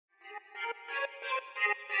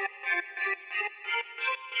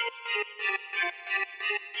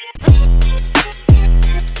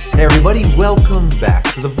Hey everybody, welcome back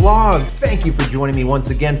to the vlog. Thank you for joining me once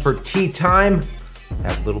again for tea time.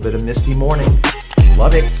 Have a little bit of misty morning.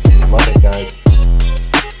 Love it guys.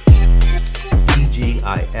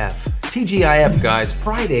 TGIF guys,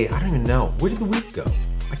 Friday, I don't even know. Where did the week go?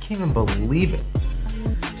 I can't even believe it.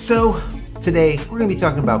 So today we're gonna be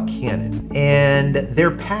talking about Canon and their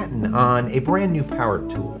patent on a brand new power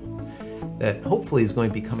tool that hopefully is going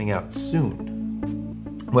to be coming out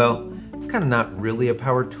soon. Well, it's kind of not really a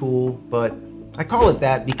power tool, but I call it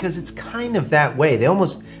that because it's kind of that way. They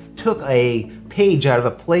almost took a page out of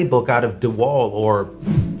a playbook out of DeWalt or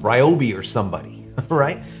Ryobi or somebody,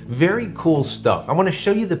 right? Very cool stuff. I want to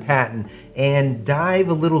show you the patent and dive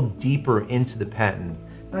a little deeper into the patent,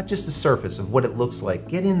 not just the surface of what it looks like.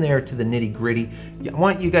 Get in there to the nitty gritty. I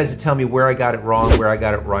want you guys to tell me where I got it wrong, where I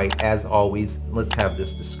got it right. As always, let's have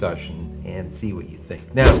this discussion and see what you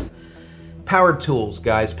think. Now, power tools,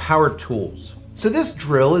 guys, power tools. So this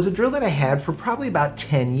drill is a drill that I had for probably about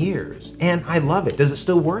 10 years, and I love it. Does it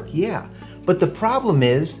still work? Yeah. But the problem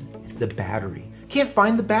is the battery. Can't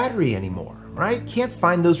find the battery anymore, right? Can't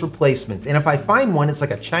find those replacements. And if I find one, it's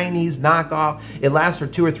like a Chinese knockoff. It lasts for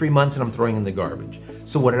 2 or 3 months and I'm throwing in the garbage.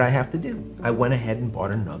 So what did I have to do? I went ahead and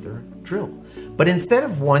bought another drill. But instead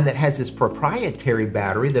of one that has this proprietary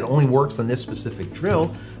battery that only works on this specific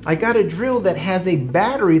drill, I got a drill that has a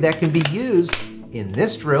battery that can be used in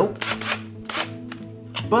this drill,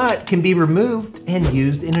 but can be removed and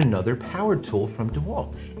used in another power tool from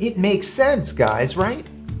DeWalt. It makes sense, guys, right?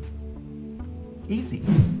 Easy,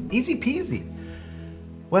 easy peasy.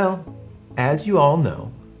 Well, as you all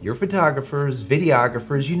know, you're photographers,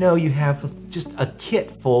 videographers, you know you have just a kit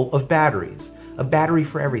full of batteries. A battery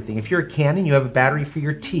for everything. If you're a Canon, you have a battery for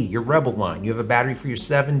your T, your Rebel line. You have a battery for your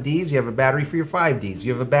 7Ds, you have a battery for your 5Ds,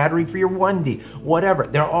 you have a battery for your 1D, whatever.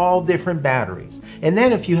 They're all different batteries. And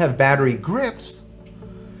then if you have battery grips,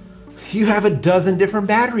 you have a dozen different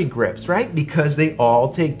battery grips, right? Because they all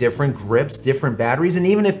take different grips, different batteries, and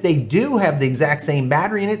even if they do have the exact same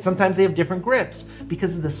battery in it, sometimes they have different grips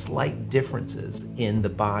because of the slight differences in the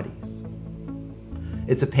bodies.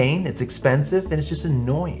 It's a pain, it's expensive, and it's just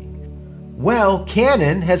annoying. Well,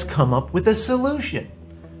 Canon has come up with a solution.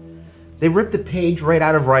 They ripped the page right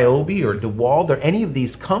out of Ryobi or DeWalt or any of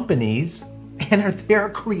these companies, and they're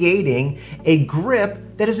creating a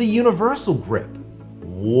grip that is a universal grip.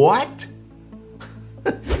 What?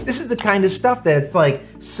 This is the kind of stuff that it's like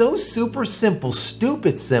so super simple,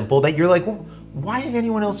 stupid simple that you're like, well, why did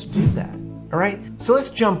anyone else do that? All right, so let's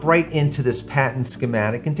jump right into this patent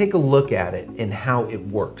schematic and take a look at it and how it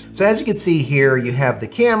works. So as you can see here, you have the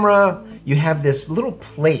camera, you have this little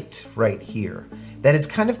plate right here that is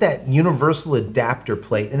kind of that universal adapter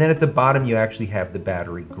plate, and then at the bottom you actually have the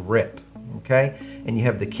battery grip, okay? And you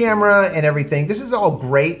have the camera and everything. This is all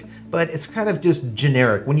great, but it's kind of just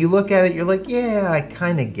generic. When you look at it, you're like, yeah, I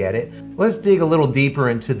kind of get it. Let's dig a little deeper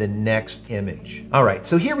into the next image. All right,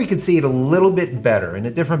 so here we can see it a little bit better in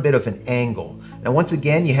a different bit of an angle. Now, once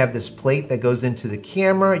again, you have this plate that goes into the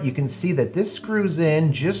camera. You can see that this screws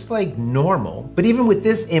in just like normal, but even with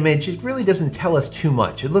this image, it really doesn't tell us too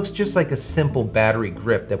much. It looks just like a simple battery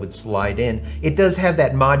grip that would slide in. It does have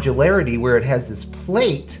that modularity where it has this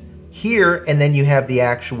plate here, and then you have the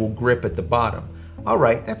actual grip at the bottom. All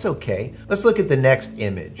right, that's okay. Let's look at the next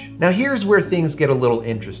image. Now here's where things get a little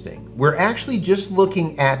interesting. We're actually just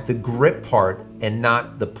looking at the grip part and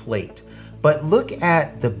not the plate. But look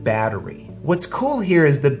at the battery. What's cool here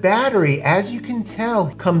is the battery, as you can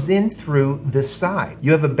tell, comes in through the side.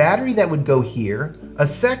 You have a battery that would go here, a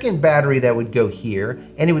second battery that would go here,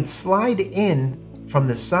 and it would slide in from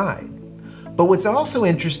the side. But what's also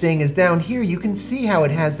interesting is down here, you can see how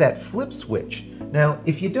it has that flip switch. Now,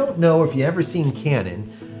 if you don't know, or if you've ever seen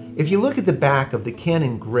Canon, if you look at the back of the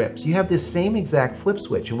Canon grips, you have this same exact flip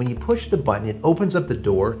switch, and when you push the button, it opens up the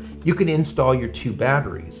door. You can install your 2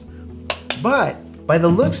 batteries. But by the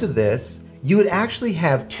looks of this, you would actually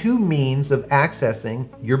have 2 means of accessing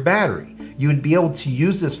your battery. You would be able to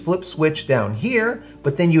use this flip switch down here,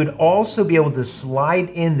 but then you would also be able to slide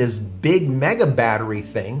in this big mega battery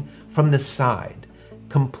thing from the side.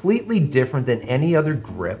 Completely different than any other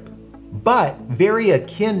grip, but very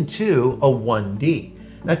akin to a 1D.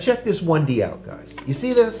 Now check this 1D out, guys. You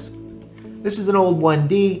see this? This is an old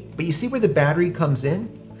 1D, but you see where the battery comes in?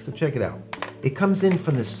 So check it out. It comes in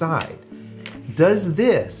from the side. Does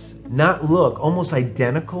this not look almost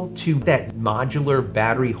identical to that modular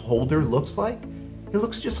battery holder looks like? It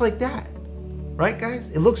looks just like that, right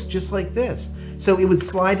guys? It looks just like this. So it would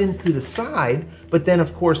slide in through the side, but then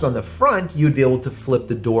of course on the front, you'd be able to flip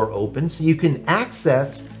the door open so you can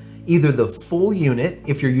access either the full unit,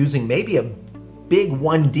 if you're using maybe a big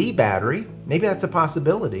 1D battery, maybe that's a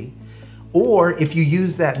possibility, or if you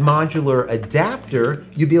use that modular adapter,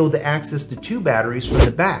 you'll be able to access the 2 batteries from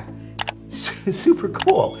the back. Super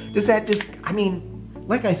cool. Does that just, I mean,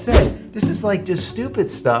 like I said, this is like just stupid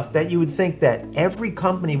stuff that you would think that every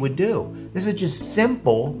company would do. This is just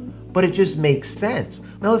simple, but it just makes sense.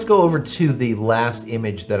 Now let's go over to the last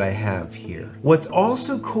image that I have here. What's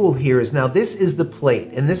also cool here is now this is the plate,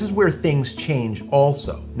 and this is where things change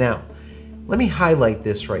also. Now, let me highlight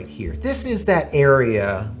this right here. This is that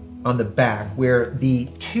area on the back where the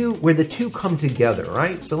two come together,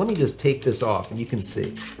 right? So let me just take this off and you can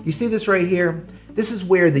see. You see this right here? This is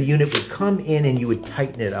where the unit would come in and you would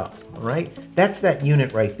tighten it up, all right? That's that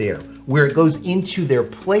unit right there, where it goes into their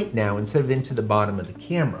plate now instead of into the bottom of the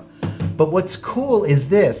camera. But what's cool is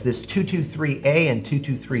this 223A and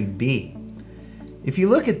 223B. If you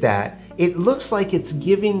look at that, it looks like it's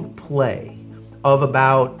giving play of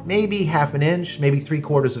about maybe 1/2 inch, maybe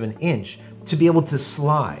 3/4 of an inch to be able to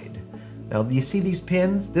slide. Now, do you see these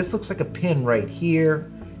pins? This looks like a pin right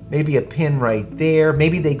here, maybe a pin right there,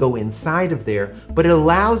 maybe they go inside of there, but it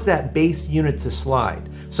allows that base unit to slide.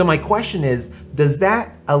 So my question is, does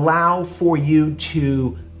that allow for you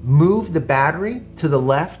to move the battery to the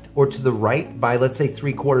left or to the right by, let's say,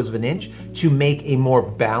 3/4 of an inch to make a more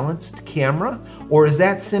balanced camera? Or is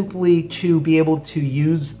that simply to be able to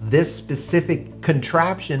use this specific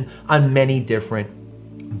contraption on many different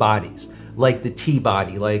bodies? Like the T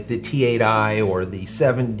body, like the T8i or the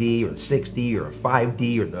 7D or the 6D or a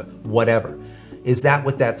 5D or the whatever. Is that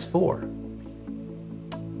what that's for?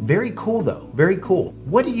 Very cool though, very cool.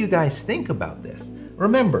 What do you guys think about this?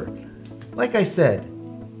 Remember, like I said,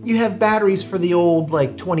 you have batteries for the old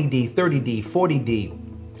like 20D, 30D, 40D,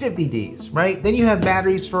 50Ds, right? Then you have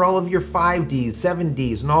batteries for all of your 5Ds,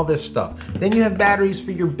 7Ds, and all this stuff. Then you have batteries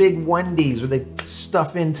for your big 1Ds where they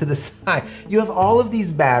stuff into the side. You have all of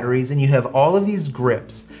these batteries and you have all of these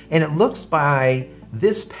grips, and it looks by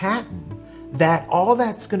this patent that all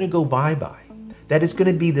that's gonna go bye-bye. That is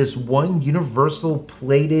gonna be this one universal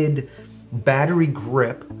plated battery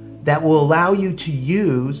grip that will allow you to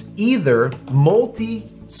use either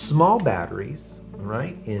multi-small batteries,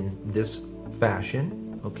 right, in this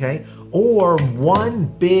fashion, okay, or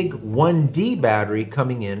one big 1D battery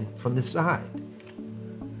coming in from the side.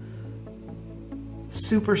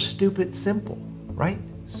 Super stupid simple, right?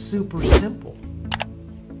 Super simple.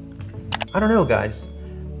 I don't know, guys.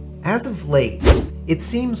 As of late, it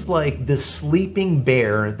seems like the sleeping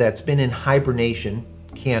bear that's been in hibernation,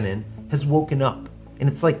 Canon, has woken up. And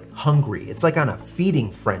it's like hungry. It's like on a feeding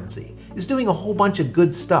frenzy. It's doing a whole bunch of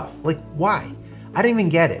good stuff. Like, why? I don't even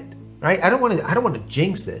get it, right? I don't want to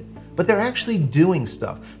jinx it, but they're actually doing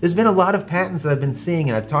stuff. There's been a lot of patents that I've been seeing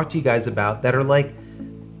and I've talked to you guys about that are like,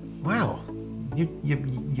 wow, you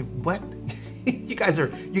what? you guys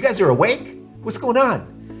are awake? What's going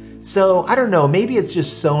on? So I don't know, maybe it's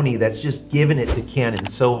just Sony that's just giving it to Canon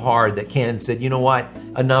so hard that Canon said, you know what,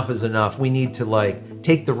 enough is enough. We need to like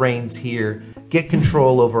take the reins here, get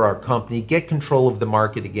control over our company, get control of the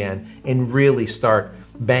market again, and really start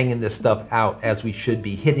banging this stuff out as we should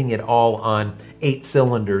be, hitting it all on 8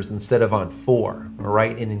 cylinders instead of on 4, all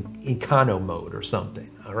right, in econo mode or something,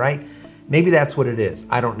 all right? Maybe that's what it is,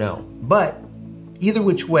 I don't know. But either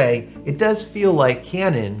which way, it does feel like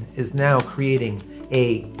Canon is now creating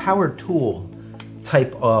a power tool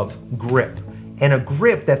type of grip, and a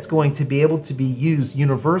grip that's going to be able to be used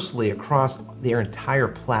universally across their entire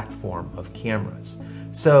platform of cameras.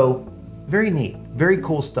 So very neat, very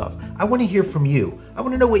cool stuff. I want to hear from you. I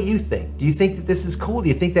want to know what you think. Do you think that this is cool? Do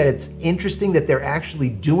you think that it's interesting that they're actually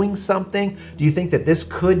doing something? Do you think that this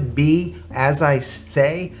could be, as I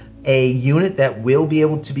say, a unit that will be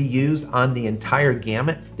able to be used on the entire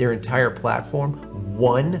gamut, their entire platform,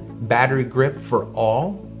 one battery grip for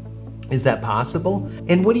all? Is that possible?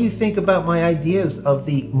 And what do you think about my ideas of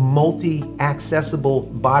the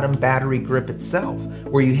multi-accessible bottom battery grip itself,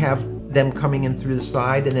 where you have them coming in through the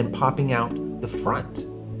side and then popping out the front,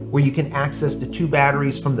 where you can access the 2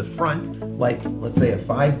 batteries from the front, like let's say a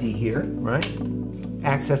 5D here, right?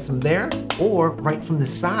 Access them there, or right from the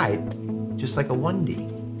side, just like a 1D.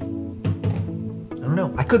 I don't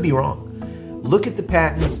know, I could be wrong. Look at the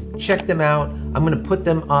patents, check them out. I'm gonna put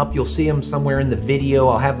them up. You'll see them somewhere in the video.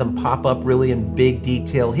 I'll have them pop up really in big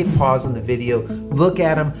detail. Hit pause on the video, look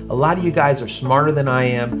at them. A lot of you guys are smarter than I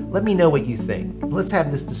am. Let me know what you think. Let's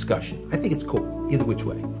have this discussion. I think it's cool, either which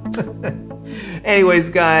way. Anyways,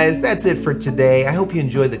 guys, that's it for today. I hope you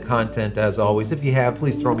enjoyed the content as always. If you have,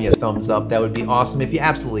 please throw me a thumbs up. That would be awesome. If you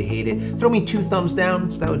absolutely hate it, throw me 2 thumbs down.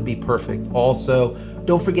 That would be perfect. Also,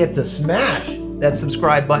 don't forget to smash that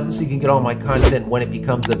subscribe button so you can get all my content when it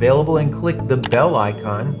becomes available, and click the bell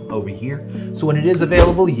icon over here so when it is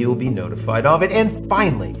available, you'll be notified of it. And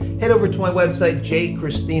finally, head over to my website,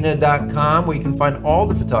 JCristina.com, where you can find all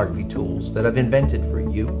the photography tools that I've invented for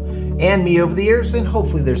you and me over the years, and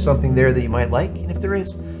hopefully there's something there that you might like. And if there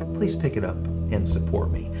is, please pick it up and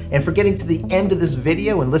support me. And for getting to the end of this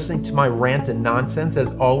video and listening to my rant and nonsense, as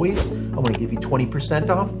always, I want to give you 20%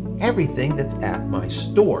 off everything that's at my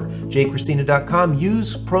store, JCristina.com.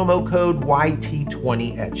 Use promo code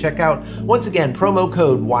YT20 at checkout. Once again, promo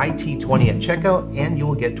code YT20 at checkout, and you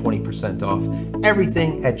will get 20% off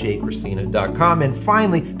everything at JCristina.com. And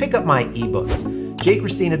finally, pick up my ebook,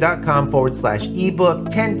 JCristina.com/ebook,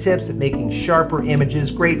 10 tips at making sharper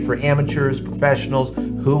images, great for amateurs, professionals,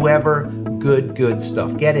 whoever. Good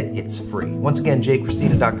stuff. Get it, it's free. Once again,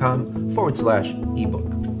 JCristina.com/ebook.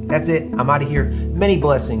 That's it, I'm out of here. Many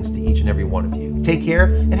blessings to each and every one of you. Take care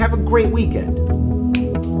and have a great weekend.